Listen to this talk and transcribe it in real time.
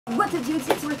What's up dudes,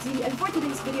 it's Ritzy, and for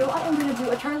today's video I am gonna do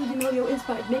a Charli D'Amelio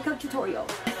inspired makeup tutorial.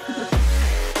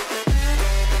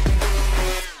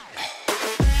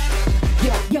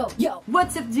 Yo!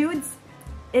 What's up dudes?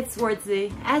 It's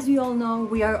Ritzy. As we all know,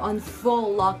 we are on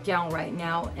full lockdown right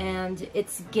now and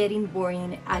it's getting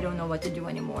boring. I don't know what to do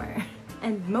anymore.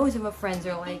 And most of my friends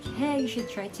are like, hey, you should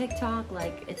try TikTok,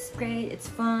 like it's great, it's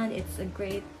fun, it's a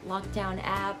great lockdown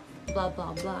app, blah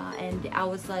blah blah. And I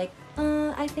was like,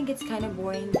 I think it's kind of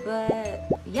boring, but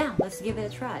yeah, let's give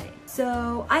it a try.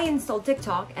 So I installed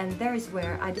TikTok and there's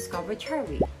where I discovered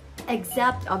Charli.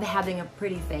 Except of having a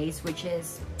pretty face, which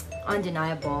is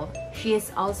undeniable, she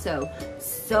is also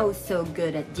so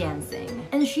good at dancing.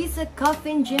 And she's a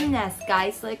coughing gymnast,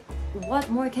 guys. Like, what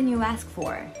more can you ask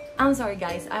for? I'm sorry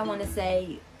guys, I want to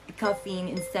say caffeine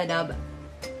instead of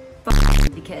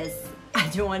because I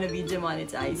don't want to be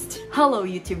demonetized. Hello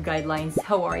YouTube guidelines,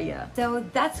 how are ya? So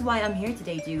that's why I'm here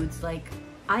today dudes. Like,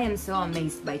 I am so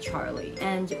amazed by Charli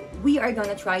and we are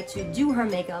gonna try to do her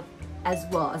makeup as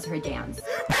well as her dance.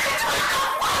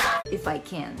 If I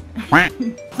can.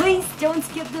 Please don't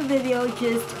skip the video,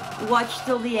 just watch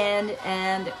till the end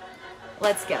and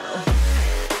let's go.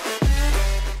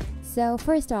 So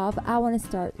first off, I want to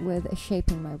start with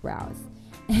shaping my brows.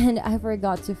 And I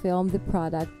forgot to film the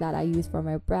product that I use for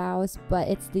my brows, but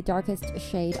it's the darkest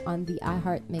shade on the I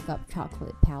Heart Makeup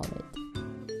Chocolate palette.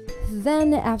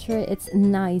 Then after it's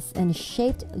nice and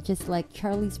shaped just like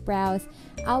Charli's brows,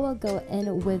 I will go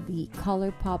in with the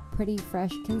ColourPop Pretty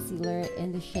Fresh Concealer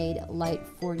in the shade Light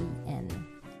 40N.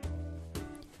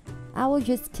 I will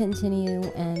just continue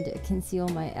and conceal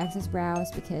my excess brows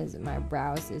because my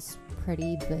brows is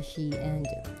pretty bushy and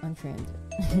untrimmed.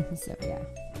 So yeah.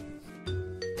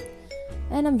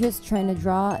 And I'm just trying to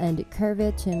draw and curve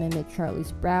it to mimic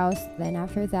Charli's brows. Then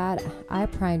after that, I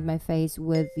primed my face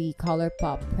with the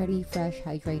ColourPop Pretty Fresh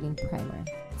Hydrating Primer.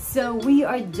 So we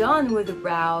are done with the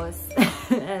brows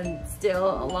and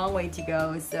still a long way to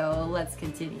go, so let's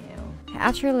continue.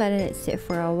 After letting it sit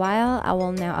for a while, I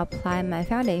will now apply my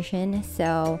foundation.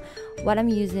 So what I'm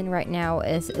using right now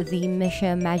is the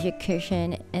Misha Magic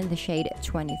Cushion in the shade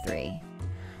 23.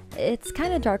 It's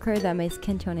kind of darker than my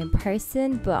skin tone in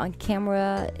person, but on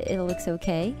camera it looks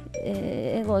okay.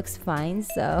 It looks fine,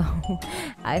 so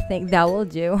I think that will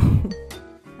do.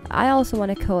 I also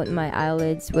want to coat my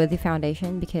eyelids with the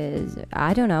foundation because,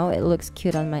 I don't know, it looks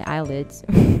cute on my eyelids.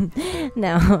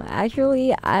 No,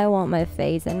 actually, I want my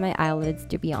face and my eyelids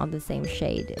to be on the same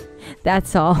shade.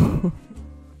 That's all.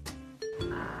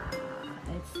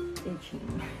 It's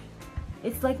itching.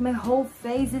 It's like my whole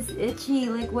face is itchy.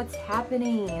 Like, what's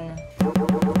happening?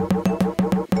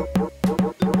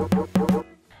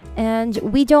 And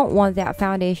we don't want that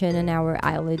foundation in our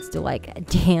eyelids to like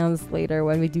dance later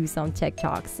when we do some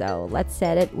TikTok. So let's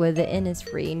set it with the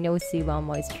Innisfree No Sebum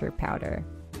Moisture Powder.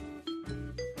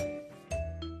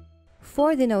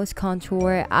 For the nose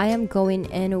contour, I am going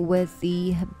in with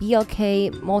the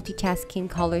BLK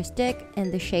Multitasking Color Stick in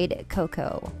the shade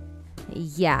Cocoa.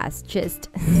 Yes, just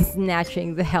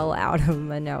snatching the hell out of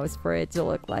my nose for it to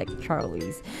look like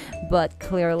Charli's, but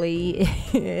clearly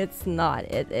it's not.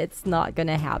 It's not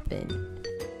gonna happen.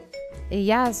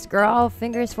 Yes, girl,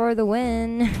 fingers for the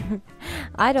win.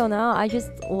 I don't know, I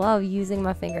just love using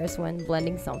my fingers when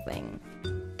blending something.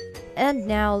 And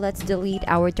now let's delete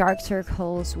our dark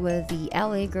circles with the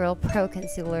LA Girl Pro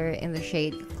Concealer in the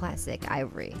shade Classic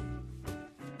Ivory.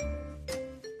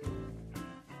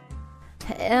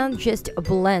 And just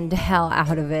blend the hell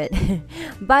out of it.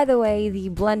 By the way, the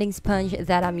blending sponge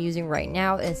that I'm using right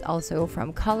now is also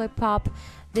from ColourPop.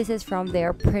 This is from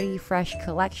their Pretty Fresh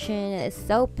collection. It's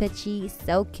so pitchy,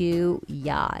 so cute,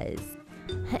 yes.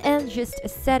 And just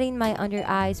setting my under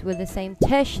eyes with the same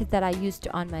tish that I used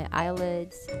on my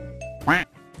eyelids.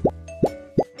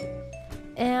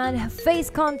 And face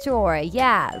contour,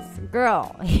 yes,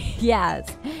 girl, yes,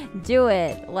 do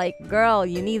it, like, girl,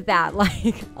 you need that,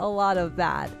 like, a lot of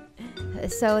that.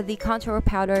 So the contour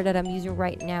powder that I'm using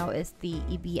right now is the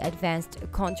EB Advanced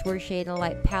Contour Shade and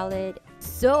Light Palette.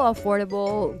 So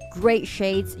affordable, great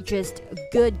shades, just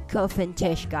good coffin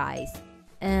tish, guys.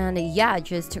 And yeah,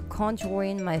 just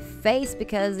contouring my face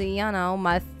because, you know,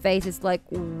 my face is like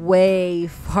way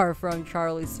far from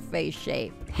Charli's face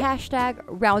shape. Hashtag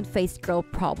round faced girl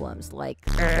problems, like.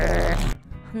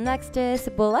 Next is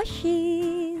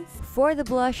blushies. For the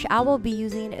blush, I will be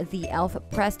using the e.l.f.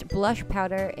 Pressed Blush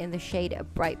Powder in the shade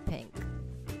Bright Pink.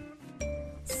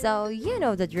 So you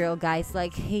know the drill, guys,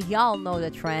 like y'all know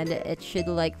the trend. It should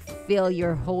like fill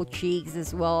your whole cheeks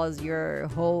as well as your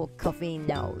whole caffeine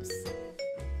nose.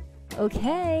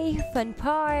 Okay, fun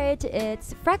part,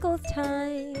 it's freckles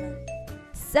time.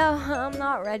 So I'm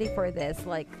not ready for this.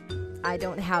 Like, I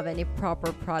don't have any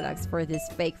proper products for this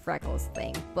fake freckles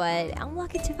thing, but I'm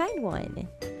lucky to find one.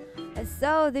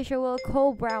 So the Charli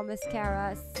Cold Brow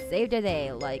Mascara saved the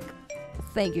day. Like,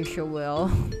 thank you,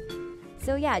 Charli.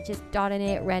 So yeah, just dotting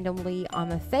it randomly on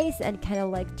my face and kind of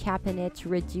like tapping it to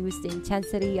reduce the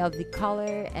intensity of the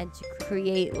color and to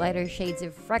create lighter shades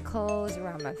of freckles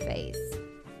around my face.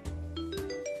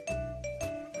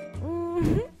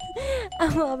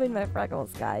 I'm loving my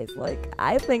freckles, guys. Like,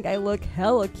 I think I look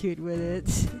hella cute with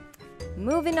it.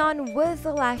 Moving on with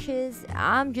the lashes,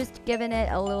 I'm just giving it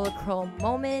a little curl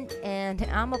moment and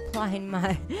I'm applying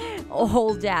my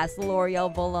old ass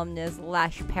L'Oreal Voluminous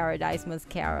Lash Paradise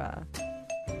Mascara.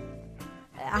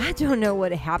 I don't know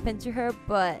what happened to her,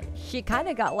 but she kind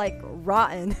of got like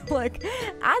rotten. Like,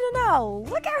 I don't know,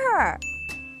 look at her!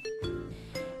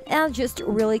 And just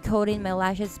really coating my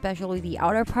lashes, especially the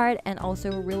outer part, and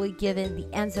also really giving the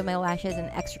ends of my lashes an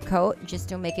extra coat just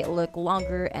to make it look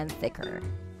longer and thicker.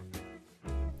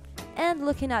 And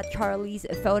looking at Charli's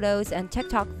photos and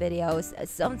TikTok videos,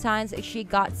 sometimes she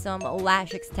got some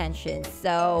lash extensions,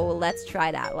 so let's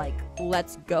try that. Like,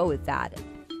 let's go with that.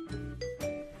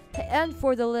 And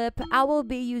for the lip, I will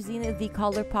be using the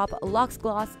ColourPop Luxe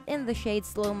Gloss in the shade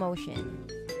Slow Motion.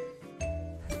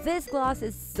 This gloss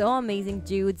is so amazing,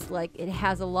 dudes. Like, it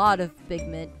has a lot of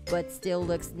pigment, but still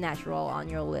looks natural on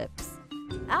your lips.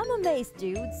 I'm amazed,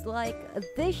 dudes. Like,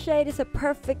 this shade is a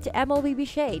perfect MLBB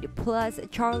shade. Plus,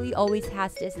 Charli always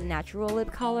has this natural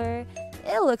lip color.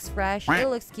 It looks fresh, it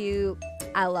looks cute.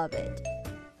 I love it.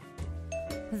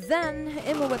 Then,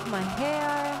 in with my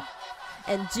hair.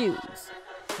 And dudes,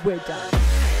 we're done.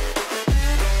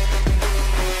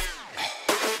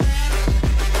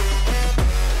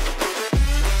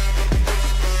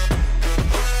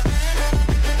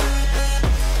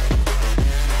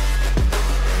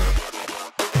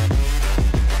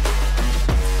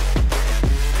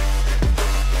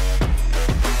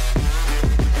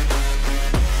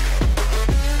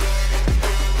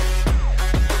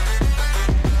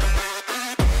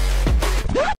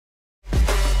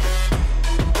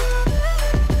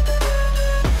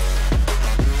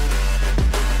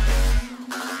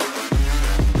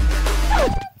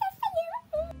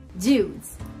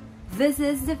 Dudes, this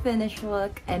is the finished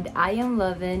look and I am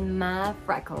loving my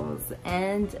freckles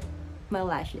and my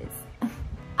lashes.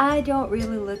 I don't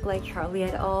really look like Charli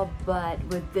at all, but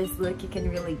with this look you can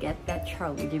really get that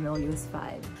Charli D'Amelio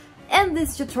vibe. And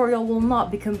this tutorial will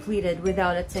not be completed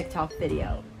without a TikTok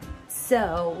video.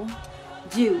 So,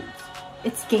 dudes,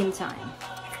 it's game time.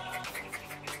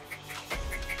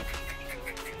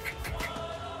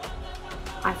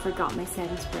 I forgot my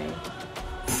setting spray.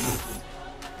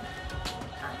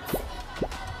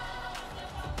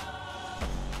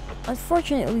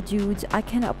 Unfortunately, dudes, I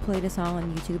cannot play the song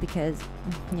on YouTube because,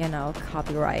 you know,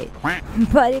 copyright.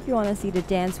 But if you want to see the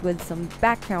dance with some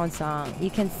background song, you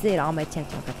can see it on my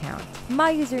TikTok account.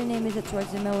 My username is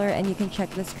 @Miller, and you can check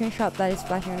the screenshot that is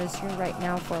flashing on the screen right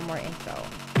now for more info.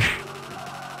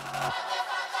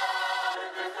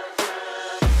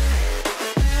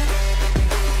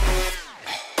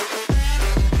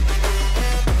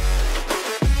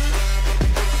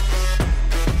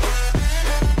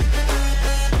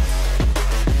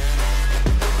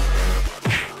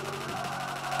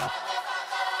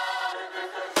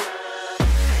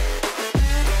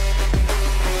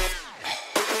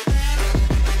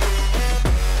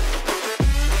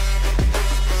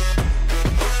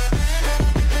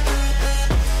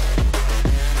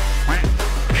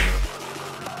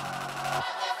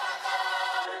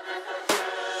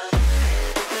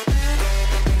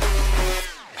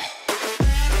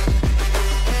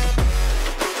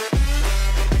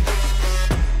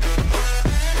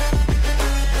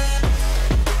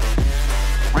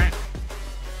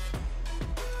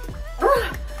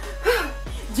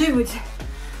 Dude,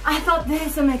 I thought this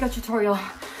is a makeup tutorial.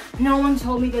 No one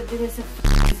told me that this is a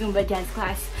Zumba dance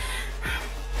class.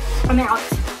 I'm out.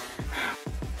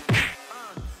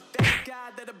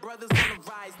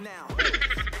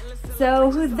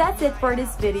 So that's it for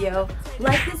this video.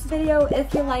 Like this video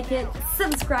if you like it,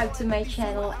 subscribe to my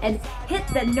channel, and hit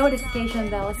the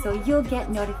notification bell so you'll get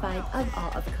notified of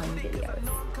all upcoming videos.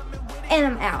 And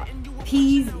I'm out.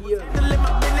 Peace.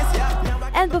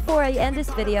 And before I end this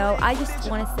video, I just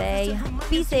want to say,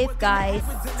 be safe guys,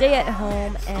 stay at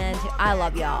home, and I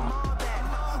love y'all.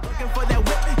 Looking for that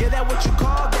whip, yeah, that what you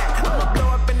call that. I'ma blow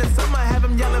up in the summer, have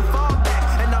them yelling fall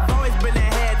back. And I've always been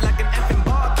ahead like an effing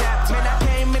ball cap. Man, I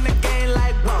came in the game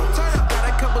like, whoa. Got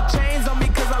a couple chains on me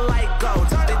cause I like gold.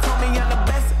 They told me I'm the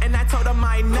best, and I told them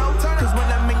I know. Cause when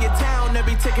I'm in your town,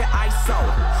 every ticket I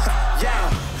sold. Yeah,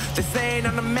 they saying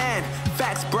I'm the man,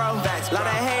 facts.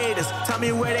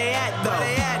 they at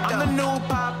though? I'm the new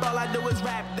pop, all I do is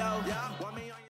rap though.